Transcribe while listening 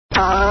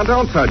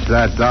Don't touch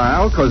that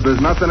dial, because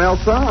there's nothing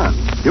else on.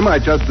 You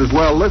might just as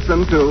well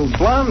listen to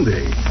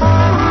Blondie.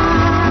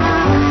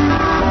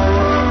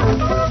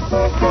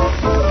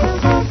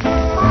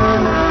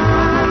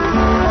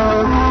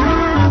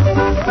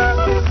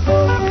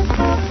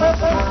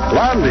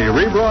 Blondie,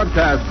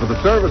 rebroadcast for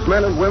the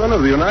servicemen and women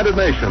of the United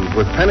Nations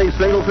with Penny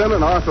Singleton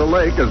and Arthur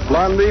Lake as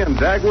Blondie and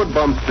Dagwood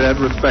Bumstead,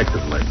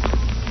 respectively.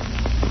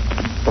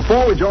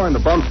 Before we join the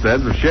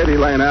Bumsteads of Shady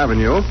Lane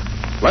Avenue,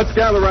 let's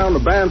gather around the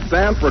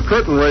bandstand for a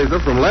curtain raiser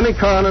from Lenny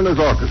Kahn and his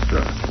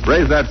orchestra.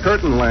 Raise that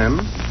curtain, Len.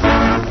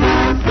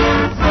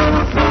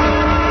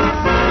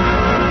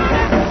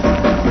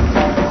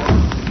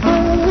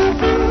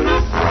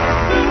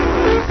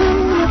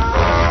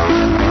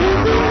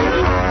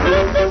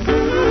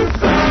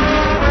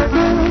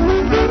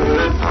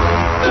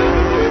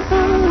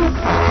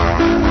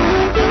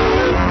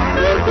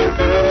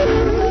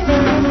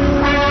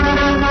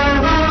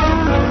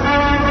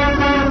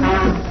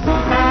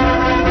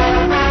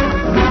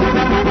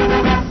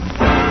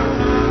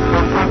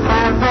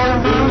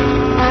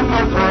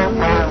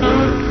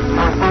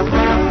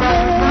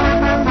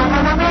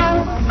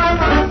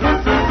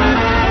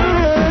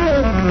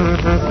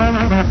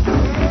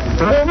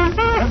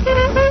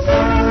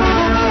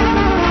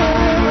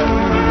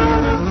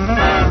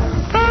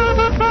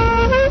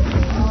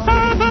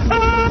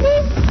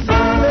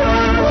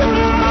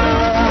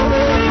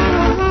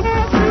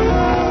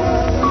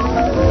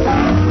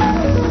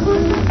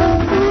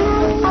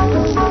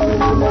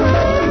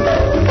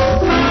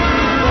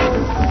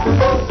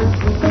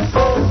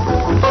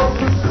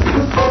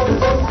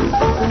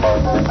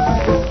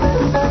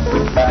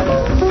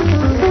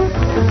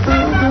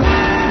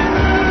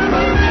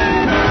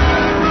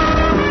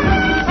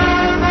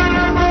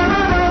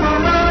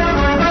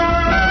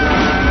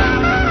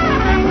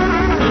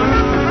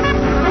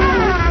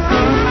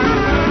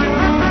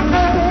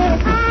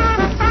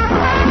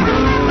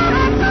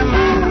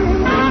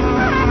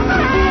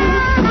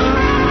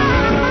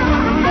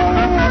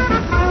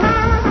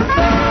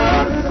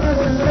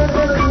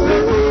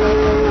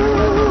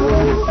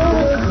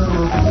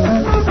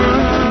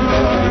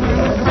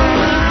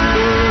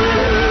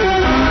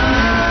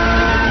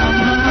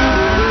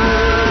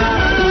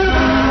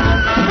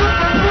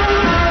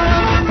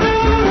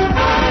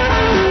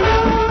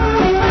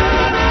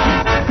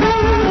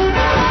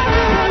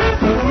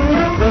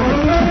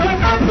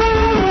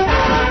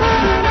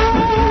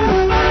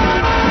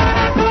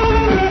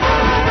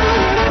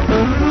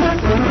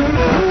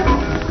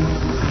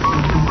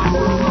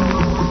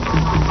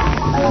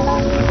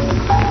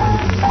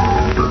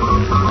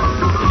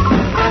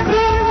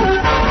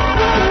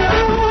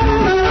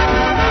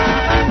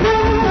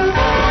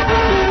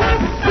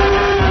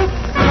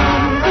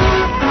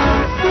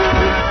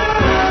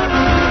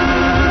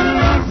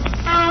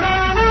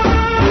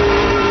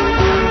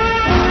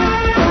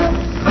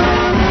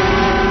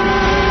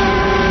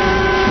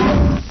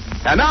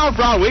 And now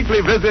for our weekly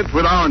visit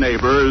with our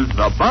neighbors,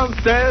 the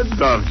Bumsteads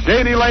of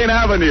Shady Lane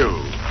Avenue.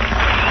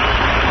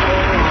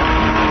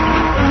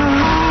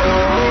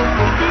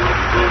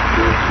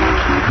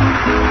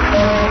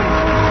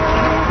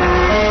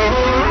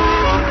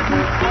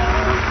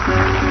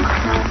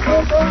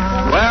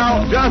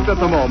 Well, just at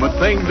the moment,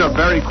 things are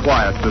very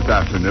quiet this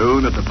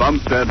afternoon at the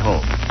Bumstead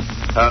home.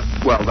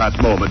 Well,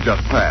 that moment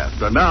just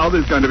passed, and now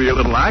there's going to be a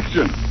little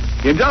action.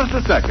 In just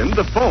a second,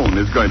 the phone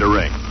is going to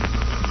ring.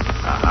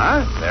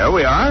 There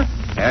we are.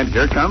 And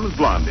here comes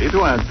Blondie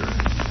to answer.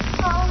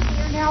 Oh,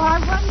 dear, now I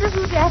wonder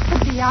who that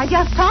could be. I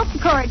just talked to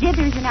Cora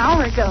Dithers an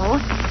hour ago.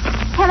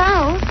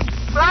 Hello?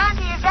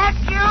 Blondie, is that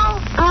you?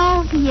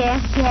 Oh, yes,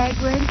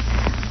 Dagwood.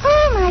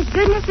 Oh, my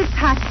goodness, it's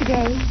hot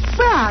today.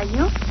 Where are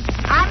you?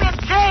 I'm in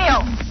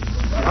jail.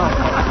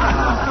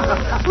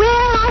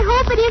 Well, I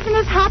hope it isn't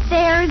as hot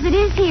there as it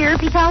is here,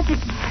 because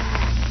it's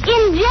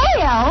in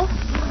jail.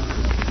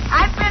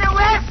 I've been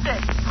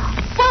arrested.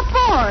 What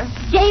for?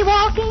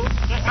 Jaywalking?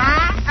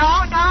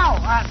 No.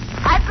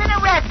 I've been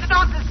arrested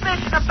on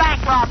suspicion of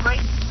bank robbery.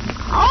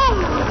 Oh,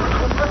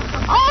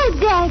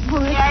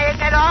 Dagwood. Yeah, isn't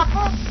that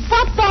awful?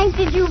 What bank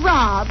did you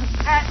rob?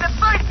 The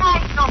First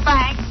National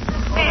Bank.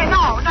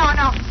 No.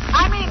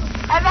 I mean,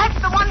 that's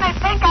the one they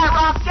think I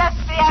robbed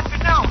yesterday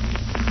afternoon.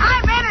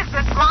 I'm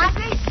innocent,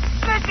 Blondie.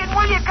 Listen,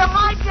 will you come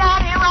right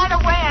down here right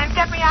away and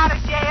get me out of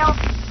jail?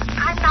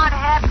 I'm not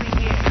happy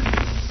here.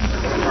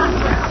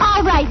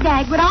 All right,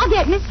 Dagwood. I'll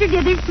get Mr.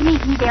 Dithers to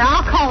meet me there.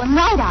 I'll call him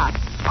right out.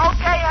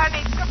 Okay,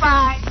 honey.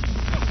 Goodbye.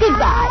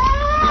 Goodbye.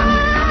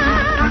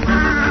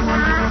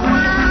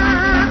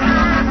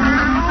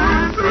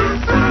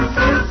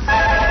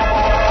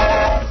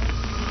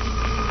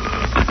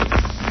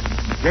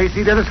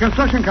 J.C. Dithers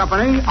Construction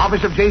Company,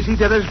 office of J.C.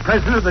 Dithers,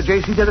 president of the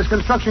J.C. Dithers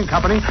Construction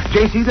Company.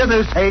 J.C.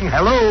 Dithers saying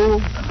hello.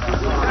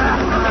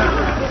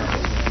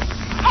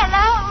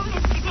 Hello,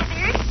 Mr.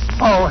 Dithers.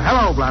 Oh,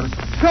 hello, Blondie.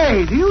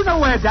 Say, do you know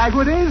where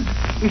Dagwood is?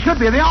 He should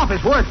be in the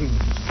office working.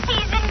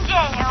 He's in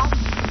jail.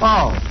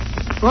 Oh.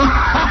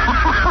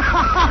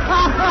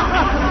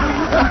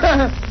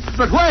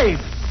 But wait.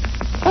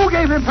 Who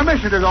gave him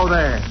permission to go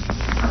there?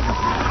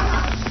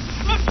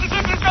 Mr.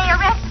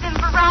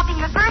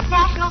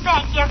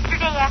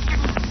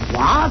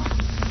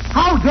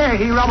 dare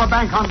he rob a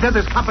bank on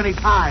Dithers Company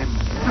time?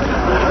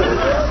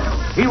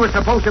 He was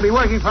supposed to be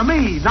working for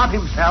me, not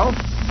himself.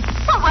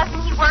 Well,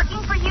 wasn't he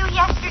working for you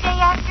yesterday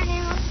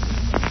afternoon?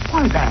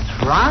 Why, that's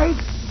right.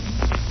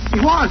 He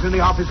was in the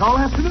office all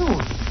afternoon.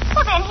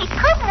 Well, then he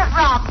couldn't have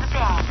robbed the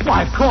bank.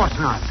 Why, of course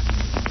not.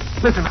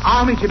 Listen,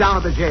 I'll meet you down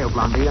at the jail,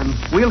 Blondie, and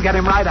we'll get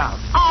him right out.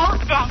 Oh,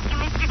 thank you,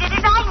 Mr.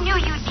 Dithers. I knew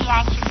you'd be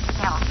anxious to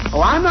help.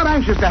 Oh, I'm not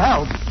anxious to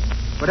help,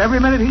 but every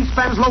minute he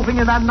spends loafing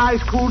in that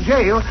nice, cool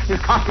jail is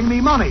costing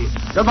me money.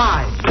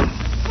 Goodbye.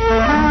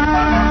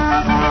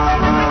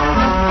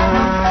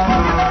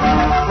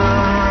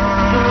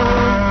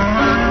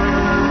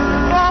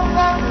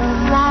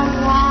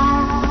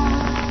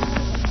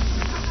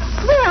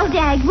 Well,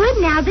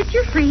 Dagwood, now that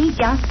you're free,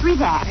 just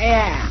relax.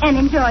 Yeah. And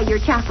enjoy your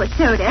chocolate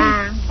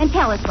soda. And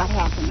tell us what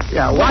happened.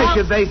 Yeah, why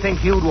should they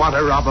think you'd want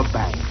to rob a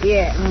bank?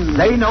 Yeah.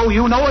 They know,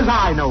 you know as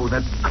I know,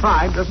 that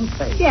crime doesn't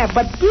pay. Yeah,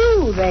 but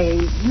do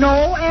they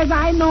know, as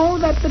I know,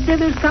 that the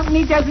Dithers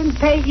Company doesn't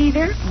pay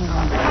either?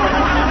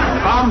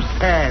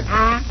 Bumstead,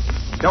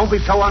 don't be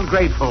so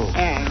ungrateful.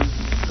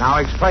 Now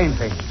explain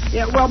things.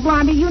 Yeah, well,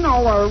 Blondie, you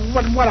know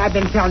what I've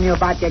been telling you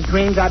about the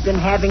dreams I've been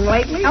having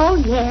lately? Oh,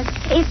 yes.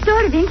 It's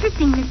sort of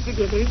interesting, Mr.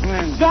 Dithers.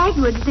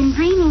 Dagwood's been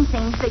dreaming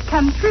things that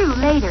come true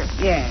later.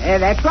 Yeah,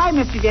 that's right,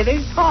 Mr.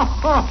 Dithers.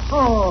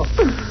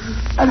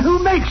 And who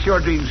makes your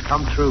dreams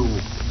come true?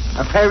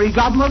 A fairy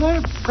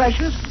godmother,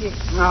 Precious?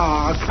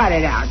 Oh, cut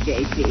it out,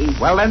 J.C.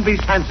 Well, then be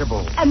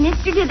sensible.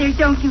 Mr. Dithers,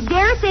 don't you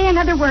dare say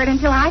another word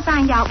until I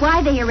find out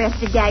why they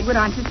arrested Dagwood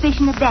on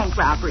suspicion of bank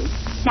robbery.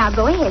 Now,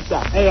 go ahead,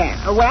 Dagwood.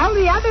 Yeah, well,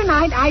 the other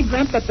night I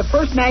dreamt that the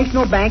First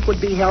National Bank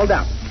would be held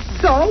up.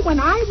 So, when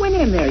I went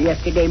in there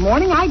yesterday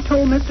morning, I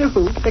told Mr.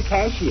 Hoop, the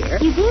cashier...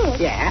 You did?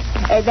 Yeah,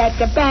 that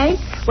the bank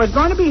was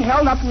going to be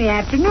held up in the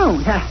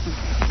afternoon.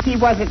 He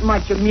wasn't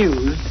much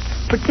amused,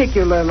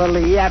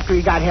 particularly after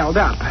he got held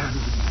up.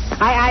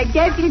 I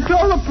guess he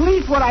told the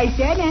police what I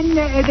said, and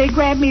they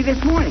grabbed me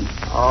this morning.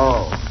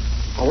 Oh.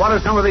 Well, what are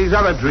some of these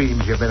other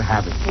dreams you've been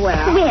having?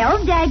 Well,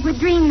 Dagwood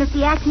dreamed that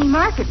the Acme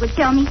Market would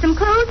sell me some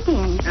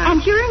clothespins.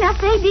 And sure enough,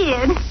 they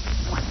did.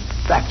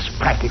 That's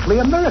practically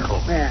a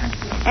miracle. Yeah.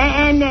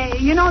 And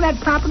you know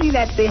that property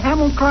that the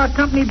Hamel Car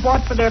Company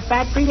bought for their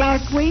factory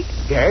last week?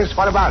 Yes,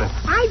 what about it?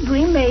 I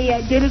dreamed they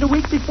did it a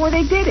week before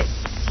they did it.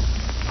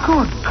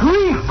 Good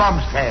grief,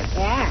 Bumstead.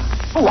 Yeah.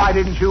 Why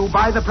didn't you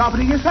buy the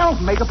property yourself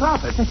and make a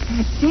profit?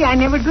 Gee, I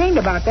never dreamed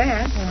about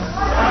that.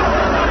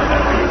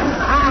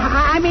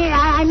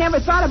 I never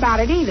thought about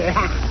it either.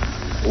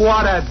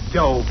 What a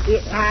dope.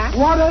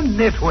 What a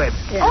nitwit.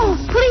 Yeah. Oh,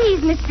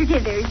 please, Mr.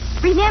 Dithers.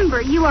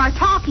 Remember, you are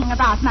talking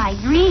about my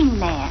dream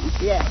man.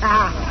 Yeah.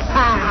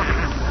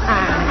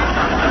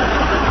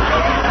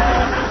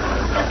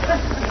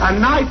 A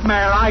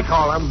nightmare, I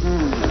call him.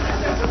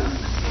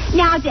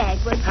 Now,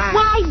 Dagwood,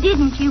 why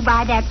didn't you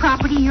buy that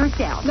property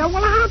yourself? No,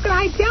 well, how could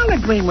I tell the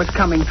dream was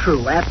coming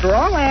true? After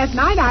all, last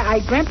night I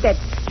dreamt that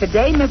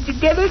today Mr.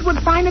 Dithers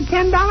would find a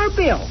 $10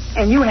 bill.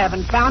 And you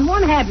haven't found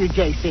one, have you,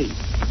 J.C.?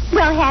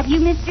 Well, have you,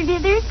 Mr.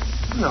 Dithers?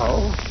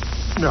 No,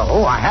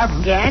 I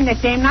haven't. Yeah, and the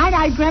same night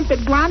I dreamt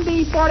that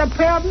Blondie bought a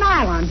pair of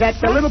nylons at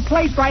the little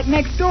place right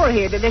next door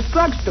here to this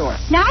drugstore.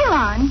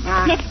 Nylon?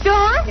 Next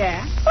door?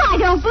 Yeah. Well, I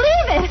don't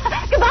believe it.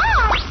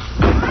 Goodbye.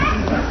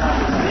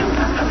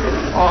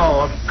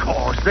 Oh, of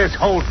course. This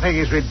whole thing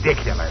is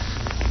ridiculous.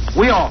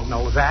 We all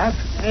know that.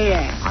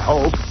 Yeah. I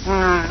hope.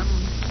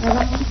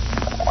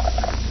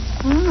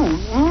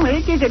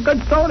 It is a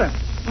good soda.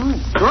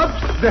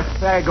 Oops,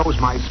 there goes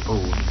my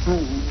spoon.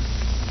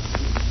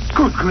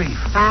 Good grief.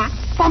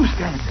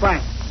 Bumstead.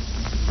 What?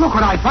 Look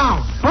what I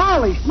found.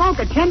 Holy smoke,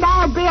 a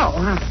 $10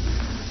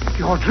 bill.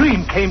 Your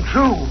dream came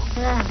true.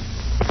 Yeah.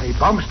 Hey,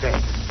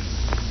 Bumstead,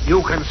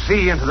 you can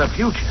see into the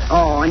future.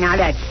 Oh, now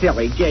that's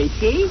silly,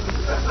 J.C.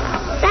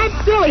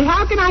 That's silly.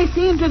 How can I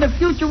see into the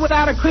future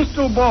without a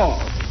crystal ball?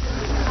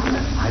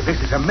 Why,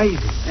 this is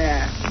amazing.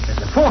 Yeah. There's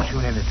a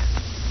fortune in it.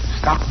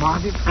 Stock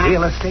market,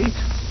 real estate,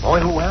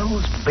 oil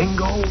wells,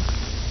 bingo.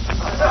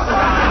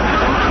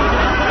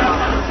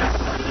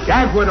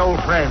 Dagwood,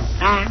 old friend.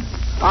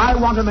 I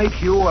want to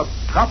make you a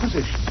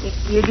proposition.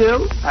 You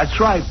do? That's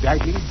right,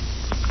 Daggy.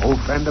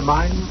 Old friend of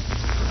mine.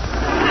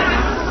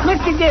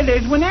 Mr.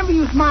 Dithers, whenever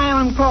you smile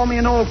and call me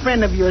an old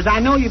friend of yours, I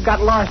know you've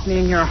got larceny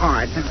in your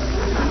heart.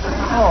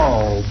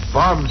 Oh,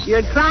 Bums.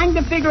 You're trying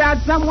to figure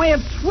out some way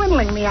of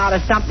swindling me out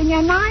of something,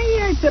 and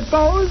I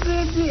suppose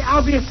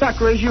I'll be a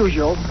sucker as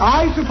usual.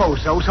 I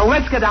suppose so, so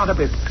let's get down to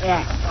business.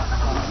 Yeah.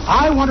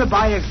 I want to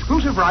buy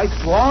exclusive rights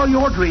to all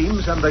your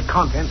dreams and the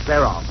contents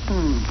thereof.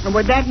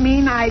 Would that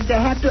mean I'd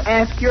have to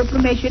ask your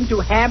permission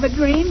to have a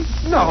dream?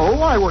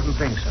 No, I wouldn't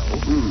think so.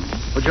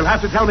 But you'll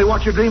have to tell me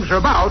what your dreams are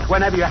about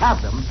whenever you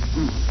have them.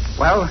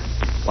 Well,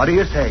 what do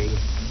you say,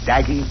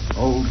 Daggy,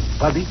 old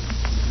buddy?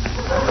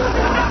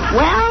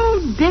 Well,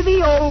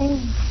 divvy, old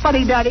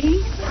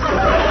fuddy-duddy,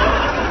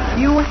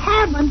 you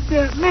haven't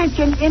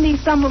mentioned any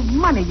sum of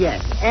money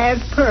yet, as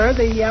per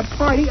the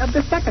party of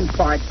the second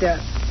part,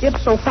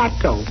 ipso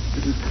facto.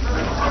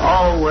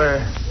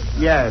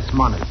 Yes,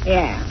 money.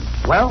 Yeah.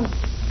 Well,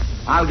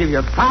 I'll give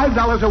you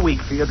 $5 a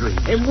week for your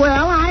dreams.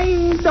 Well,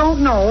 I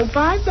don't know.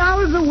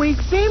 $5 a week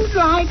seems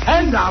like...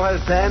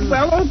 $10 then.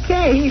 Well,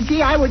 okay.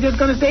 Gee, I was just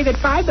going to say that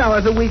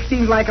 $5 a week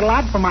seems like a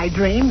lot for my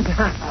dreams.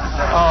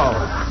 Oh.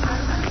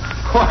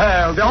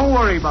 Well, don't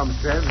worry,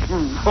 Bumstead.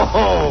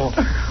 Oh,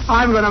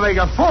 I'm going to make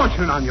a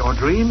fortune on your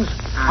dreams.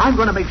 I'm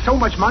going to make so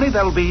much money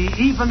there'll be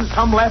even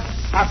some left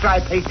after I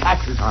pay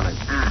taxes on it.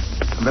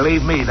 And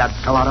believe me,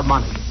 that's a lot of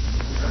money.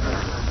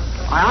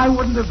 I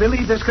wouldn't have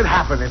believed this could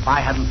happen if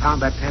I hadn't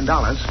found that $10.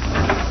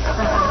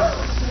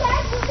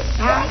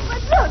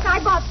 Dagwood, look, I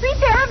bought 3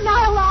 pair of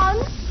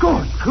nylons.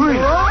 Good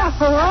grief.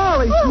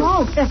 Holy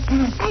smoke.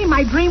 Hey,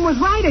 my dream was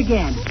right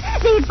again.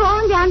 They had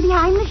fallen down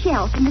behind the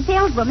shelf, and the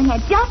saleswoman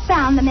had just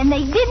found them, and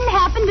they didn't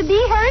happen to be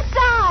her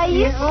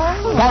size.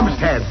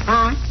 Bumstead,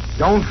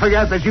 don't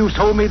forget that you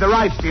sold me the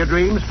rights to your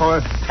dreams for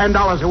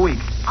 $10 a week.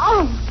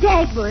 Oh,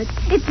 Dagwood,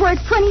 it's worth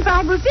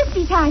 25 or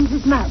 50 times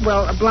as much.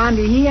 Well,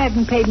 Blondie, he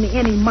hasn't paid me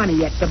any money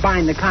yet to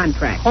bind the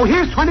contract. Oh,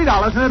 here's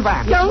 $20 in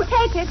advance. Don't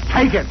take it.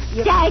 Take it.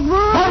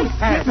 Dagwood.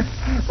 Bumstead.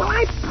 Well,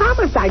 I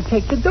promised I'd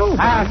take the dough.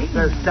 That's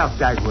the stuff,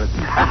 Dagwood.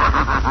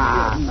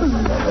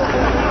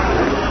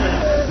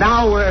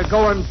 Now,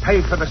 go and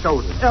pay for the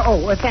sodas.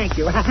 Thank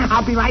you.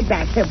 I'll be right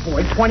back here,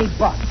 boy.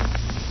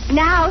 $20.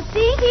 Now,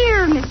 see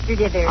here, Mr.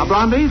 Dithers. Now,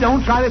 Blondie,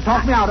 don't try to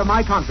talk me out of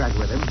my contract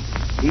with him.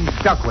 He's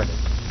stuck with it.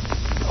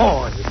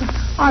 Boy,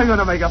 I'm going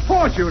to make a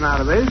fortune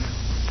out of this.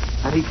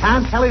 And he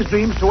can't tell his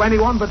dreams to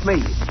anyone but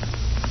me.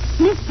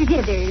 Mr.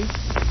 Dithers,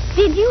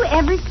 did you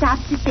ever stop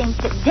to think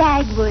that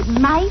Dagwood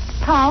might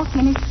talk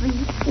in his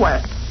sleep?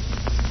 Well.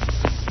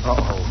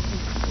 Uh-oh.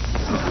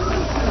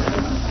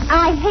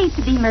 I hate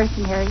to be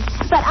mercenary,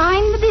 but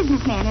I'm the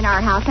businessman in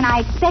our house, and I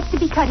expect to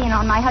be cut in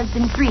on my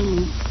husband's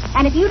dreams.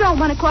 And if you don't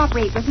want to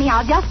cooperate with me,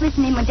 I'll just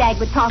listen in when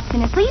Dagwood talks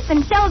in his sleep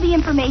and sell the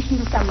information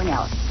to someone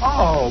else.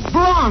 Oh,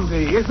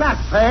 Blondie, is that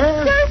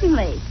fair?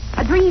 Certainly.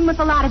 A dream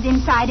with a lot of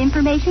inside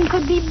information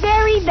could be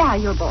very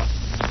valuable.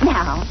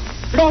 Now,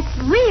 let's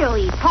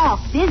really talk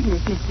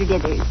business, Mr.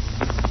 Dithers.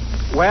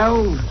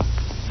 Well,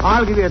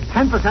 I'll give you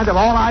 10% of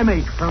all I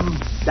make from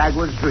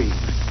Dagwood's dreams.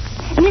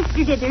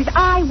 Mr. Dithers,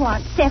 I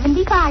want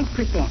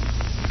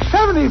 75%.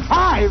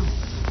 75?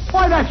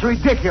 Why, that's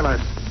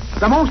ridiculous.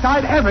 The most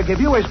I'd ever give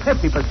you is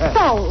 50%.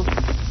 Sold.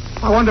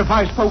 I wonder if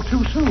I spoke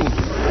too soon. Well,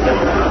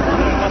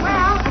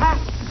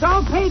 it's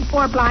all paid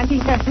for, Blondie.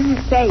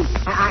 Say,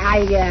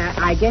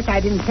 I guess I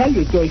didn't tell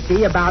you,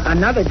 J.C., about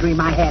another dream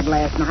I had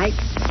last night.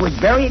 It was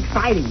very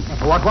exciting.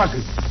 What was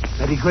it?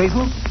 Eddie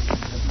Grayson?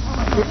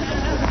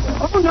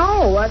 Oh,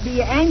 no,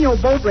 the annual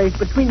boat race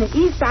between the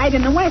east side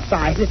and the west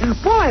side.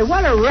 Boy,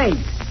 what a race.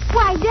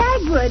 Why,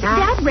 Dagwood,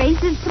 that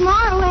race is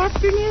tomorrow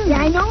afternoon.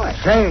 Yeah, I know it.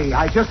 Say,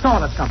 I just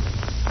thought of something.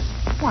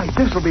 Why,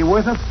 this will be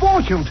worth a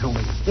fortune to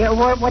me. Yeah,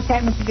 what's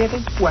that, Mr.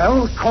 Dithers?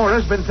 Well,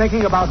 Cora's been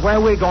thinking about where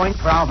we're going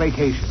for our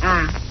vacation.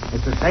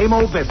 It's the same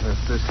old business,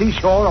 the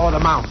seashore or the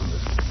mountains.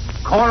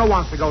 Cora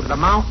wants to go to the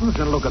mountains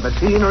and look at the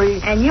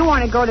scenery. And you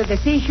want to go to the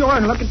seashore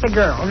and look at the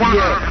girls.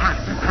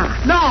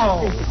 Yeah.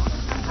 No.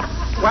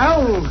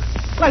 Well,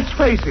 let's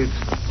face it.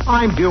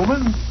 I'm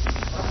human.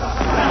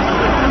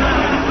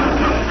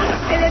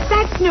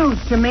 That's news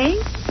to me.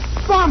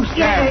 Bumstead.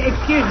 Yeah,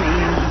 excuse me.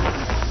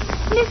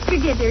 Mr.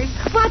 Dithers,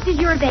 what does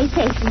your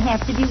vacation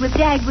have to do with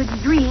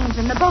Dagwood's dreams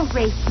and the boat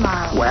race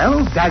tomorrow?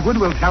 Well, Dagwood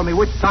will tell me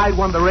which side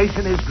won the race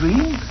in his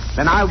dream.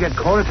 Then I'll get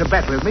Cora to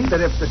bet with me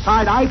that if the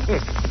side I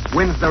pick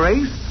wins the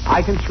race,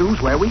 I can choose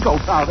where we go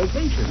for our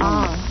vacation.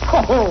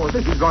 Oh,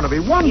 this is going to be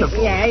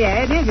wonderful. Yeah,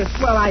 it is a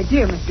swell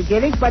idea, Mr.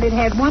 Dithers, but it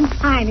has one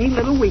tiny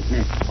little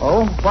weakness.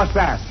 Oh, what's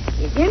that?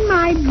 In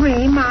my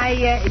dream,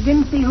 I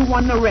didn't see who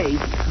won the race.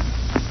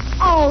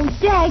 Oh,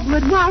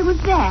 Dagwood, why was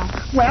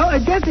that? Well,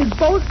 just as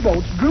both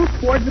boats drew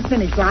towards the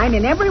finish line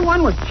and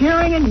everyone was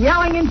cheering and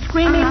yelling and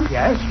screaming.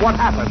 Yes, what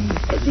happened?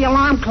 The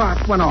alarm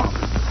clocks went off.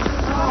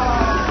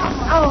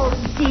 Oh,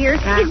 dear.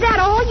 Is that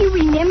all you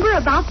remember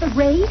about the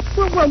race?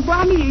 Well,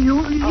 Blondie,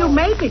 you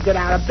made me get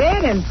out of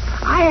bed, and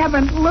I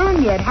haven't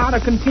learned yet how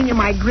to continue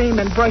my dream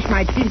and brush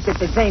my teeth at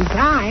the same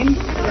time.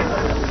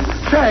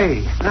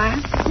 Say,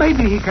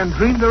 maybe he can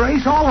dream the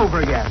race all over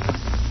again.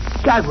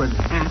 Dagwood,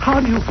 how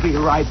do you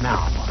feel right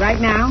now? Right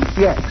now?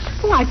 Yes.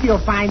 Oh, I feel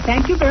fine,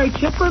 thank you. Very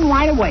chipper and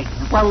wide awake.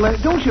 Well,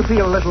 don't you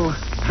feel a little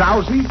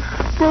drowsy?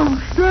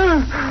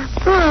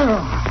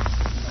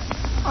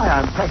 I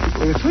am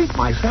practically asleep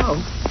myself.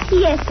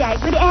 Yes,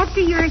 Dagwood,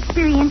 after your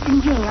experience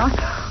in jail.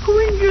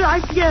 When you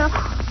like to go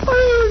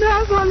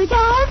down on the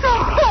couch?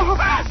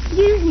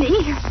 Excuse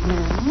me.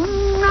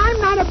 I'm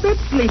not a bit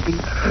sleepy.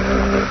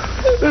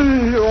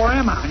 Or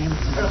am I?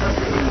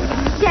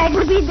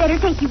 Dagwood, we'd better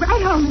take you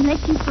right home and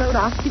let you float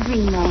off to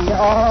dreamland.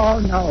 Oh,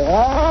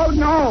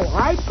 no.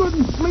 I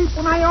couldn't sleep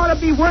when I ought to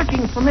be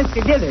working for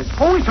Mr. Dithers.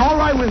 Oh, it's all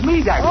right with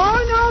me, Dagwood.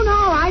 Oh,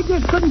 no. I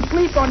just couldn't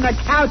sleep on the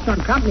couch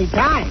on company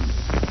time.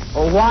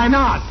 Oh, why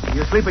not?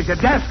 You sleep at your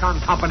desk on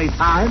company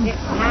time.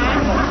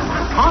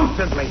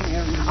 Constantly.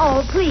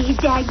 Oh, please,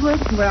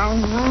 Dagwood.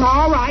 Well,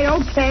 all right,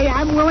 okay.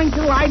 I'm willing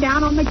to lie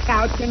down on the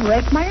couch and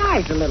rest my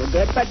eyes a little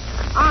bit, but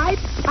I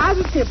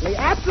positively,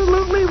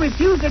 absolutely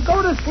refuse to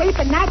go to sleep,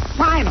 and that's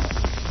final.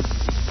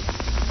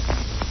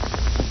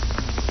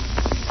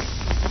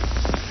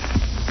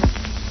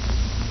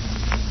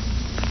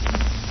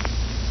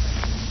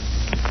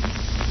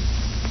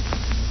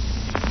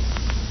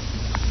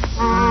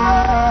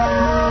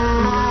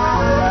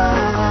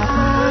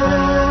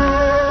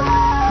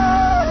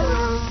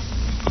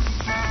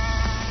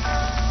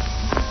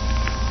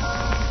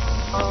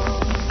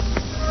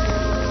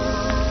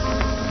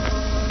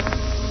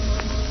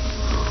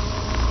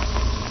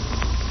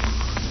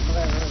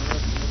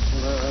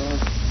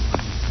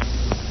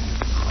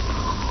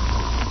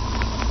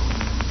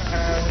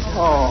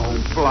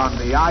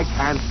 Blondie, I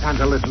can't stand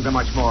to listen to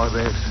much more of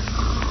this.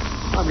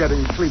 I'm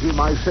getting sleepy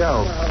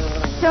myself.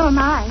 So am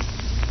I.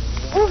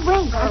 Oh,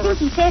 wait, I think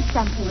he said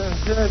something.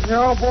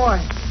 Oh, boy.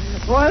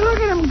 Boy, look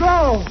at him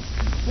go.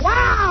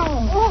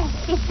 Wow!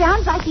 Oh, it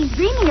sounds like he's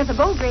dreaming of the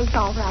boat race,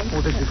 all right.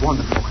 Oh, this is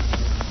wonderful.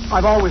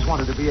 I've always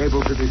wanted to be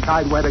able to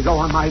decide where to go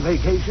on my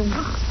vacation.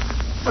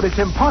 But it's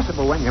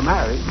impossible when you're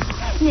married.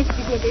 Mr.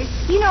 Dithers,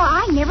 you know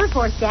I never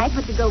force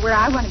Dagwood to go where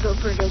I want to go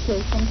for a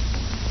vacation.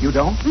 You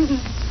don't? Mm-mm.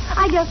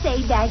 I just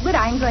say, Dagwood,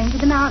 I'm going to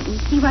the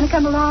mountains. Do you want to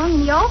come along?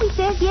 And he always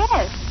says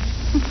yes.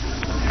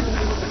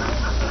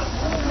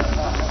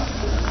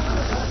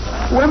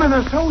 Women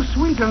are so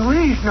sweet and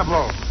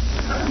reasonable.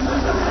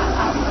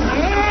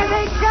 Here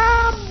they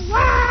come!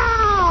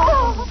 Wow!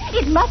 Oh,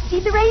 it must be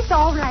the race,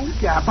 all right.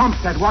 Yeah,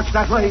 Bumstead, watch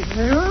that race.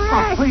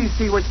 Right. Oh, please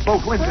see which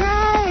boat wins it.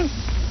 Right!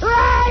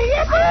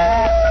 Right!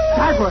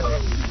 Dagwood,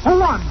 who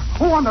won?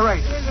 Who won the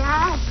race?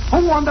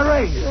 Who won the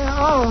race?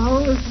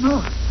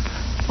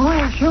 Boy,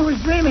 I sure was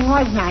dreaming,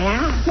 wasn't I,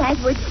 huh?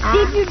 Dagwood,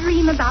 did you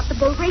dream about the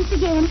boat race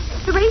again?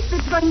 The race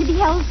that's going to be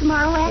held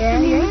tomorrow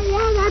afternoon?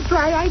 Yeah, that's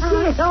right, I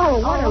did. Oh,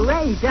 what a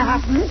race.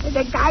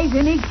 The guys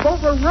in each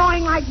boat were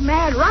rowing like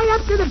mad right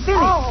up to the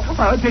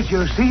finish. Did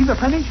you see the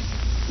finish?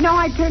 No,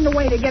 I turned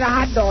away to get a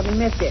hot dog and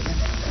missed it.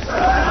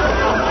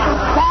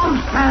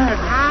 Bumstead!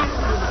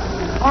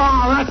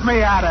 Oh, let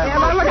me at it. Yeah,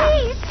 but look out.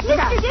 Please,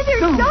 Mr.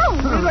 Dithers,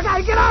 don't. Look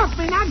out, get off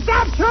me. Now,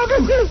 stop,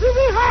 children.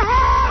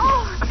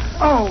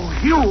 Oh,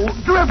 you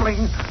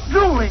dribbling,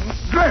 drooling,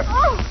 drip.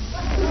 Oh.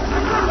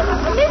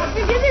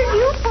 Mr. Dithers,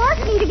 you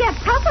forced me to get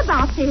tough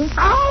about this.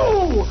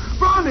 Oh,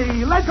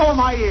 Blondie, let go of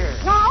my ear.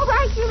 All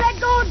right, you let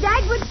go of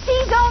Dagwood's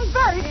T-zone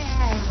first.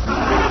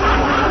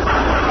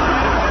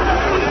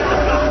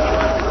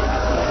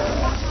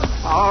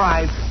 All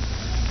right.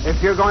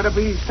 If you're going to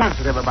be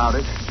sensitive about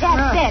it.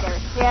 That's better.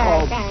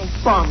 Yeah, Oh, thanks.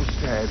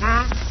 Bumstead.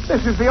 Huh?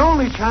 This is the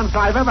only chance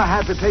I've ever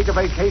had to take a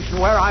vacation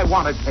where I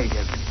want to take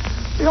it.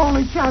 The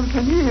only chance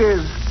in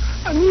years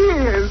and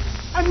years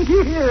and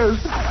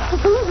years. Now,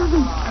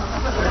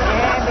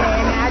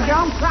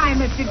 don't cry,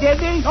 Mr.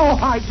 Digby. Oh,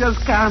 I just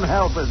can't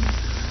help it.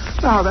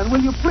 Now then,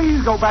 will you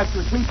please go back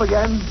to sleep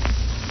again?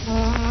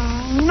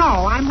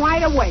 No, I'm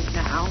wide awake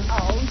now.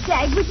 Oh,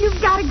 Dagwood, you've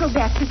got to go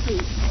back to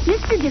sleep.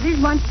 Mr.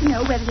 Dithers wants to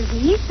know whether the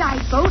east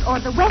side boat or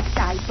the west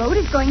side boat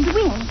is going to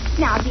win.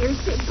 Now, dear,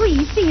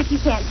 please see if you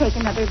can't take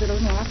another little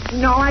nap.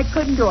 No, I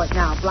couldn't do it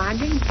now,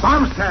 Blondie.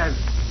 Bumstead,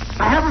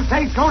 for heaven's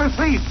sake, go to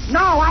sleep.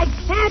 No, I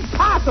can't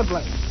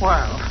possibly.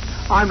 Well,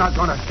 I'm not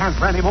going to stand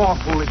for any more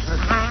foolishness.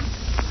 Huh?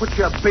 Put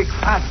your big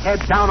fat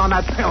head down on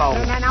that pillow.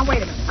 Now,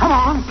 wait a minute. Come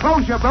on,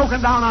 close your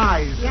broken down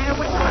eyes. Yeah,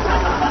 wait.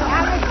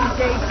 Now, listen,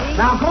 J.C.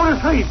 Now go to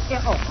sleep.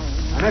 Yeah,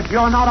 And if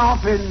you're not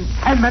off in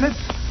 10 minutes,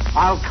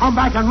 I'll come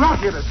back and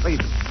rock you to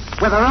sleep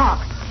with a rock.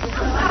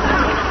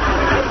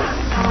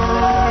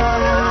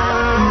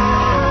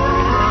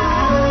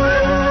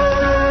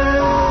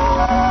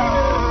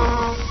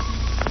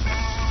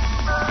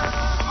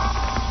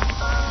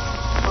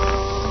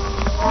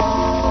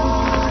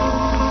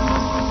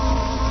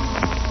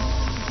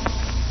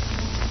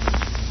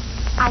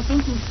 I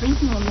think he's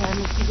sleeping in there,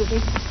 Mr.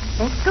 Dithers.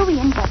 Let's go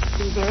in, but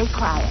be very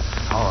quiet.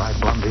 All right,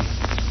 Blondie.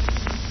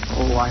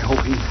 Oh, I hope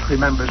he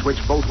remembers which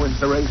boat wins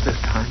the race this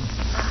time.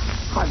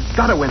 I've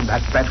got to win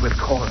that bet with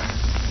Cora.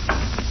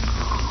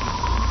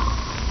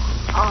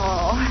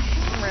 Oh,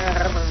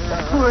 the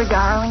poor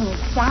darling is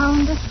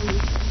sound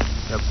asleep.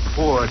 The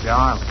poor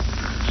darling.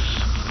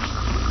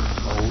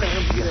 Oh,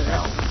 shit,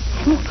 now.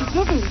 Mr.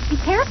 Dithers, be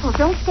careful.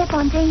 Don't step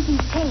on Daisy's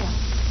tail.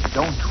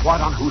 Don't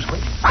what on whose way?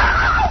 Oh,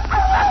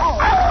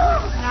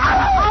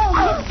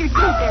 Mr.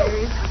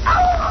 Dithers.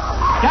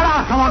 Get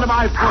out from under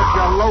my foot,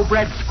 you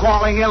low-bred,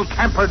 squalling,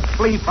 ill-tempered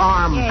flea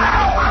farm. Who,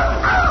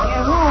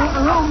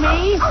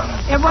 me?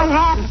 What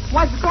happened?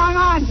 What's going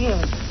on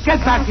here? Get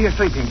back to your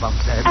sleeping,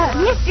 Bumstead.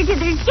 Mr.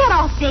 Dithers, get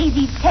off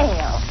Daisy's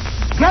tail.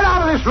 Get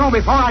out of this room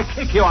before I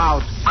kick you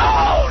out.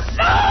 Oh,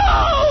 no!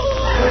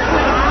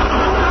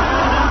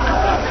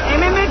 Hey,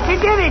 Mr.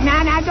 Dithers,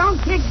 now, don't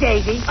kick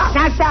Daisy.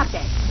 Now, stop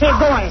that. Here,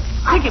 go ahead.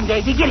 Kick him,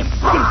 Daisy. Get him.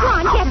 Go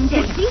on, get him,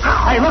 Daisy.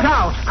 Hey, look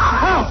out.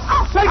 Help!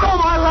 Let go of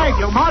my leg,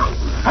 you mutt.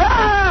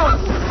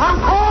 Help! I'm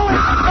calling.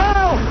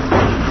 Help!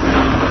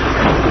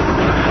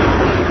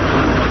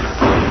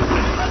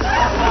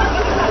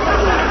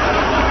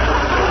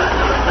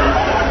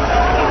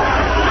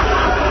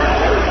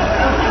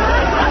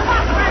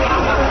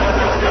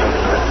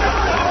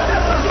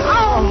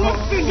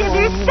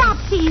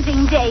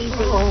 crazy.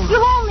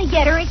 You only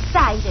get her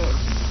excited.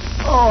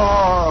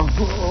 Oh,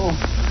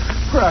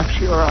 perhaps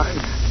you're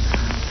right.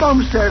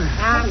 Bumstead,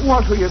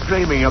 what were you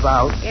dreaming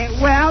about?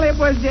 Well, it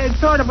was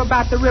sort of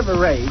about the river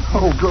race.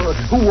 Oh, good.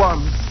 Who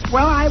won?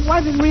 Well, I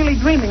wasn't really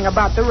dreaming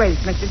about the race,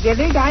 Mr.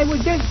 Dithers. I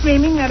was just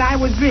dreaming that I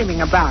was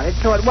dreaming about it.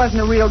 So it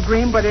wasn't a real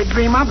dream, but a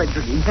dream of a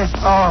dream.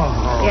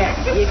 Oh.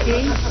 Yeah, you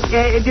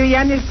see? Do you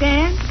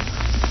understand?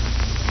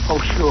 Oh,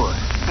 sure.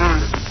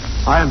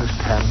 I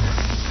understand.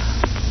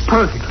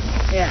 Perfectly.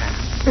 Yeah.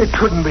 It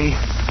couldn't be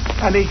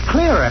any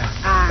clearer.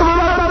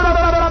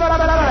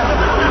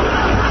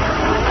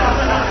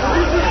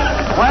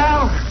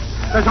 Well,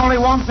 there's only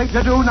one thing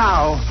to do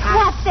now.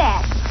 What's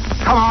that?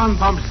 Come on,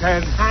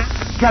 Bumstead.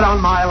 Get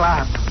on my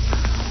lap.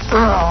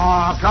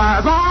 Rock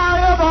as I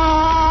have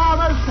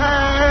always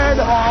said.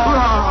 Rock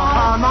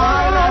on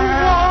my lap.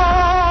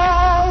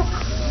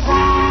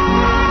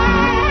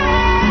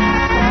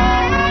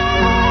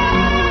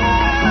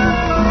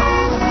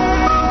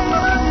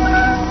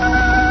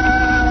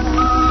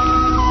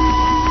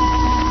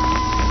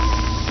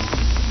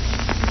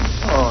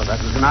 Oh, that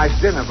was a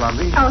nice dinner,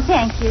 Blondie. Oh,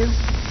 thank you.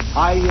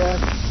 I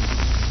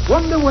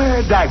wonder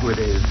where Dagwood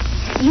is.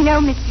 You know,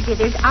 Mr.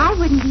 Dithers, I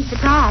wouldn't be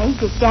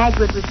surprised if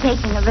Dagwood was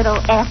taking a little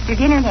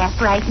after-dinner nap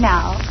right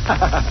now.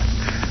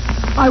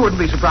 I wouldn't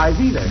be surprised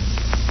either.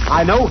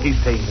 I know he's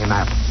taking a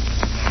nap.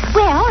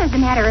 Well, as a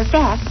matter of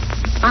fact,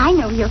 I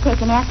know he'll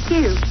take a nap,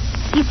 too.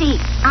 You see,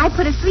 I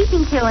put a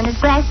sleeping pill in his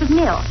glass of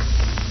milk.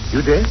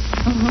 You did?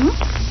 Mm-hmm.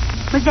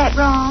 Was that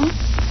wrong?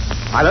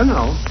 I don't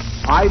know.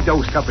 I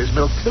dosed up his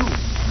milk, too.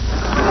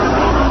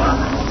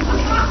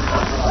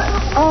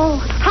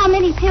 Oh, how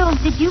many pills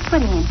did you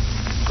put in?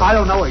 I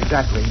don't know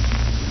exactly.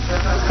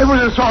 It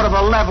was a sort of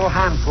a level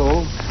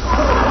handful.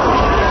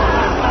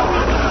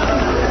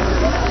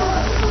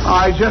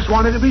 I just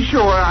wanted to be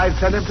sure I'd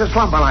send him to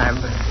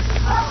Slumberland.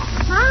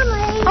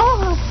 Mommy.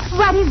 Oh,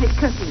 what is it,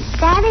 Cookie?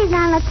 Daddy's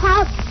on the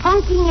couch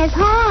honking his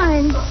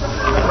horn.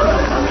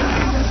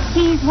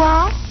 He's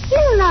what?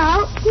 You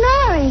know,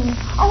 snoring.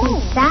 Oh.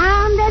 He's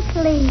sound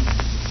asleep.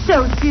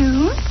 So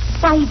soon?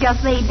 Why, he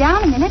just laid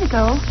down a minute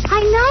ago.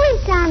 I know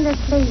he's sound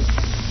asleep.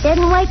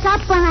 Didn't wake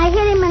up when I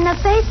hit him in the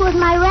face with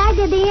my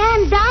Raggedy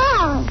Ann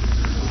doll.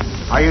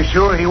 Are you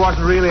sure he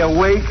wasn't really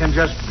awake and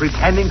just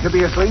pretending to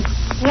be asleep?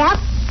 Yep.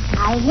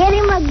 I hit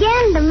him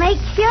again to make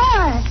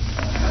sure.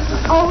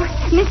 Oh,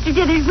 Mr.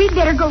 Dithers, we'd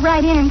better go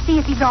right in and see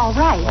if he's all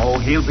right. Oh,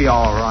 he'll be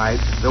all right.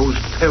 Those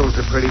pills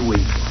are pretty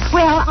weak.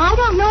 Well, I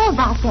don't know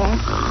about that.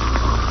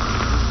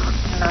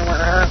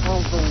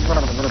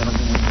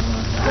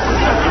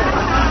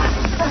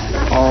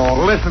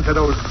 Oh, listen to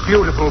those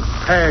beautiful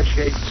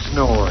pear-shaped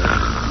snores.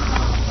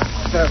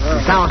 He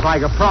sounds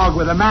like a frog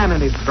with a man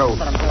in his throat.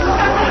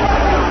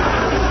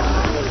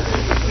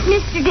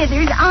 Mr.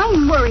 Dithers,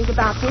 I'm worried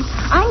about this.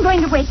 I'm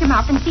going to wake him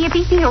up and see if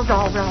he feels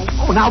all right.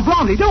 Oh, now,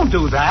 Blondie, don't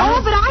do that.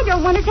 Oh, but I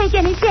don't want to take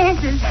any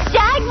chances.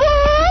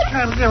 Dagwood!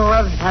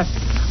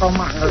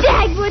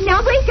 Dagwood,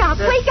 now wake up.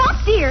 Wake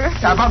up, dear.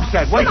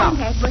 Bumstead, wake Come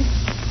up. on, Dagwood.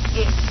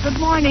 Good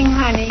morning,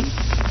 honey.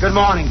 Good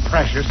morning,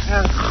 precious.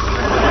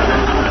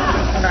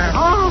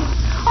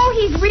 Oh,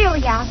 he's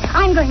really out.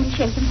 I'm going to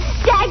shake him.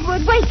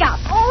 Dagwood, wake up.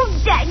 Oh,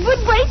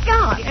 Dagwood, wake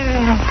up.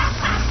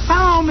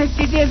 Hello,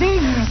 Mr.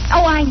 Dithers.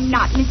 Oh, I'm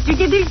not Mr.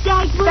 Dithers,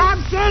 Dagwood. Stop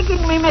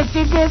shaking me,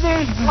 Mr.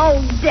 Dithers.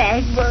 Oh,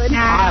 Dagwood.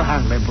 I'll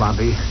handle him,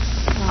 Blondie.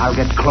 I'll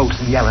get close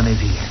and yell in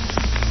his ear.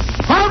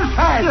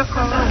 Bumstead! Get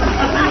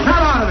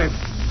out of him.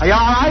 Are you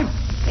all right?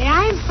 Yeah,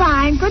 I'm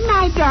fine. Good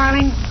night,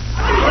 darling.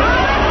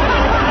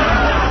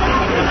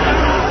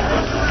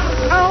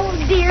 Oh,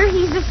 dear,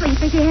 he's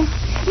asleep again.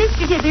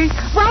 Mr. Dithers,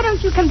 why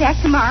don't you come back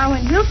tomorrow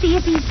and we'll see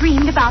if he's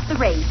dreamed about the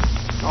race.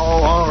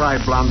 Oh, all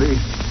right, Blondie.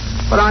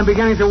 But I'm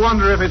beginning to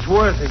wonder if it's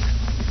worth it.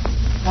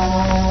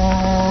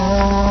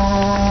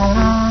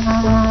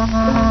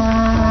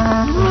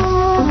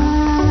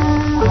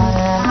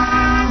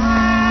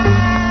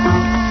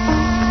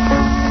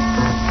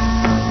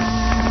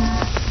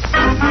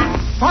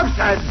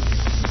 Bumstead,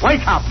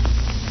 wake up.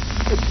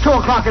 It's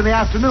 2:00 in the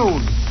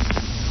afternoon.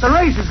 The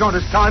race is going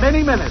to start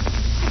any minute.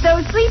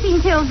 Those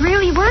sleeping pills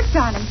really worked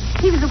on him.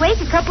 He was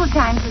awake a couple of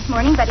times this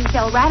morning, but he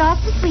fell right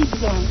off to sleep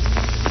again.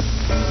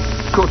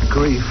 Good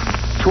grief.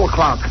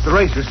 2:00. The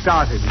race has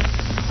started.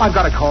 I've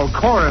got to call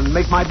Cora and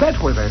make my bet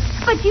with her.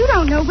 But you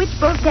don't know which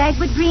boat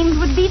Dagwood dreams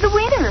would be the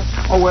winner.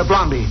 Oh,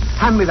 Blondie,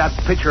 hand me that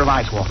pitcher of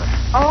ice water.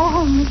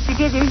 Oh, Mr.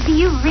 Dithers, do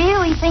you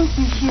really think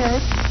you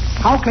should?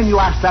 How can you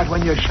ask that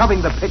when you're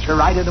shoving the pitcher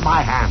right into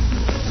my hand?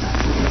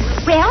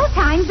 Well,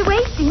 time's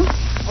a-wasting.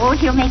 Oh,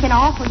 he'll make an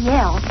awful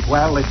yell.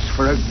 Well, it's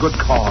for a good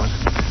cause.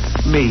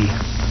 Me.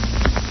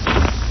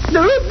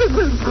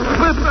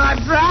 I'm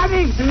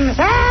drowning.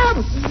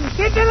 Help!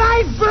 Get the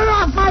iceberg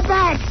off my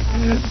back.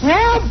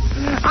 Help!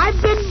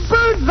 I've been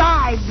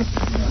bird-eyed.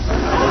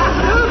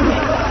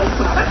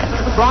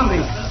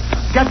 Blondie,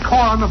 get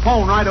Cora on the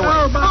phone right away.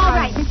 All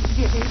right, Mr.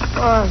 Dithers.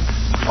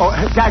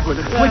 Dagwood,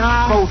 which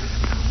boat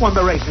won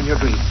the race in your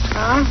dreams?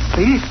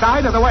 The east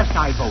side or the west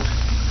side boat?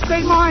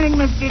 Good morning,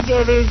 Mr.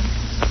 Dithers.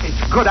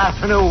 It's good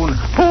afternoon.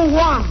 Who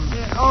won?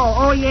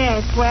 Oh,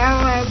 yes.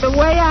 Well, the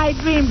way I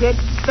dreamed it,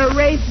 the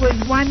race was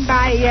won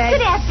by...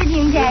 Good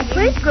afternoon,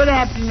 Dagwood. Good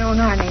afternoon,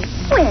 honey.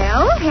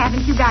 Well,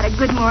 haven't you got a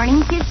good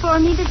morning kiss for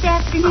me this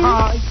afternoon?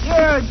 Oh,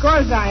 sure, of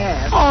course I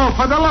have. Oh,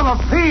 for the love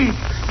of Pete.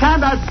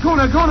 Can't that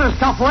Guna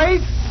stuff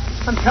wait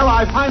until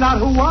I find out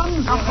who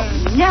won?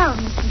 No,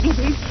 Mr.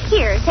 Dithers.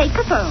 Here, take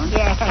the phone.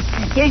 Yeah.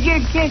 Here's your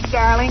kiss,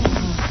 darling.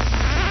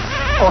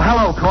 Oh,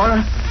 hello,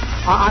 Cora.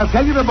 I'll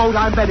tell you the boat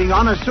I'm betting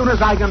on as soon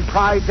as I can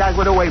pry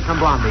Dagwood away from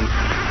Blondie.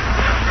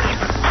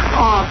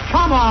 Oh,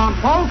 come on,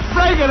 folks.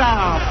 Break it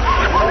out.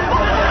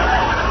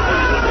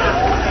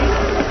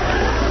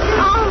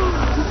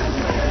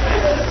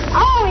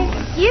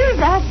 Excuse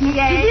us,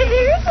 Mr.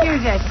 Dithers.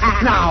 Excuse us.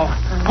 Now,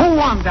 who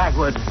won,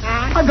 Dagwood?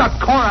 I've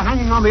got Cora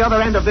hanging on the other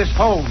end of this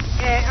phone.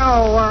 Yeah.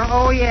 Oh,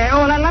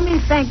 let me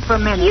think for a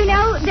minute. You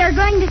know, they're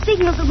going to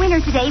signal the winner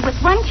today with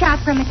one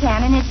shot from a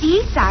cannon if the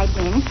east side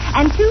wins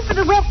and two for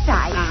the west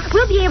side.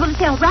 We'll be able to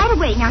tell right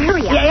away. Now,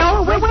 hurry up.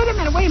 Yeah, wait a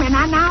minute.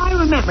 Now I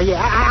remember.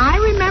 Yeah, I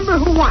remember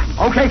who won.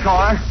 Okay,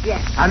 Cora.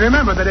 Yes. And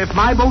remember that if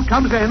my boat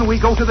comes in, we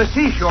go to the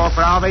seashore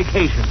for our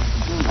vacation.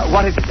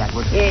 What is it,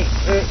 Dagwood?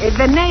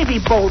 The Navy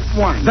boat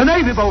won. The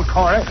Navy boat,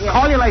 Cora. Yeah.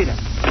 Call you later.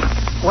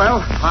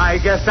 Well, I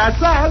guess that's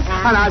that.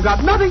 And I've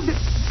got nothing to...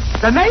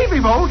 The Navy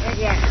boat?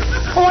 Yeah.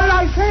 What did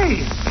I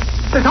say?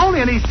 There's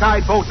only an east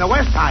side boat and a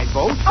west side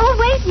boat. Oh,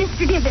 wait,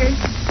 Mr. Dithers.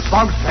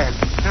 Bugstead,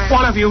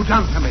 what have you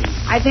done to me?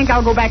 I think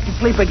I'll go back to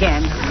sleep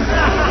again.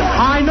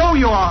 I know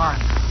you are.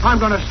 I'm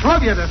going to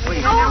slug you to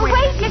sleep. Oh,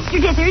 wait, Mr.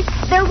 Dithers.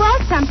 There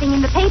was something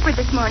in the paper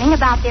this morning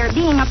about there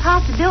being a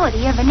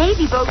possibility of a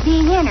Navy boat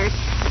being entered.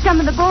 Some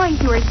of the boys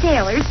who are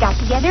sailors got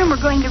together and were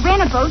going to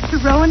rent a boat to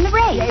row in the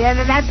race. Yeah,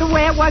 that's the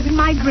way it was in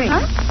my dream.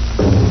 Huh?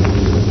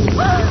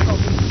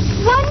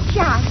 One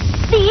shot.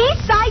 The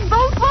east side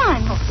boat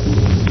won.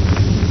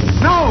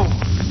 No,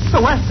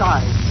 the west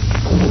side.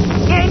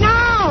 Yeah,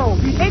 no.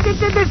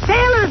 The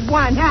sailors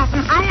won.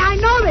 I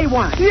know they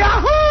won.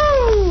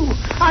 Yahoo!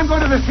 I'm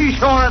going to the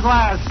seashore at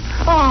last.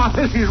 Oh,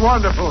 this is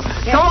wonderful.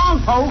 Yeah. So long,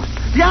 folks.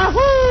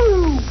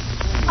 Yahoo!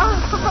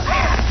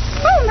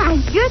 Oh, my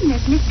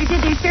goodness. Mr.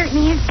 Dithers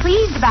certainly is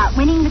pleased about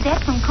winning the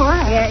bet from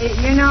Cora. Yeah,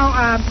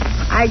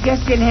 I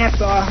just didn't have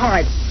the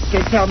heart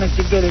to tell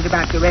Mr. Dithers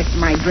about the rest of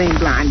my dream,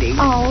 Blondie.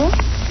 Oh?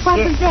 What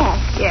was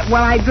that? Yeah,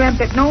 well, I dreamt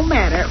that no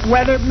matter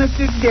whether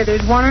Mr.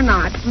 Dithers won or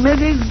not,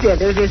 Mrs.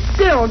 Dithers is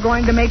still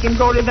going to make him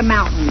go to the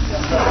mountains.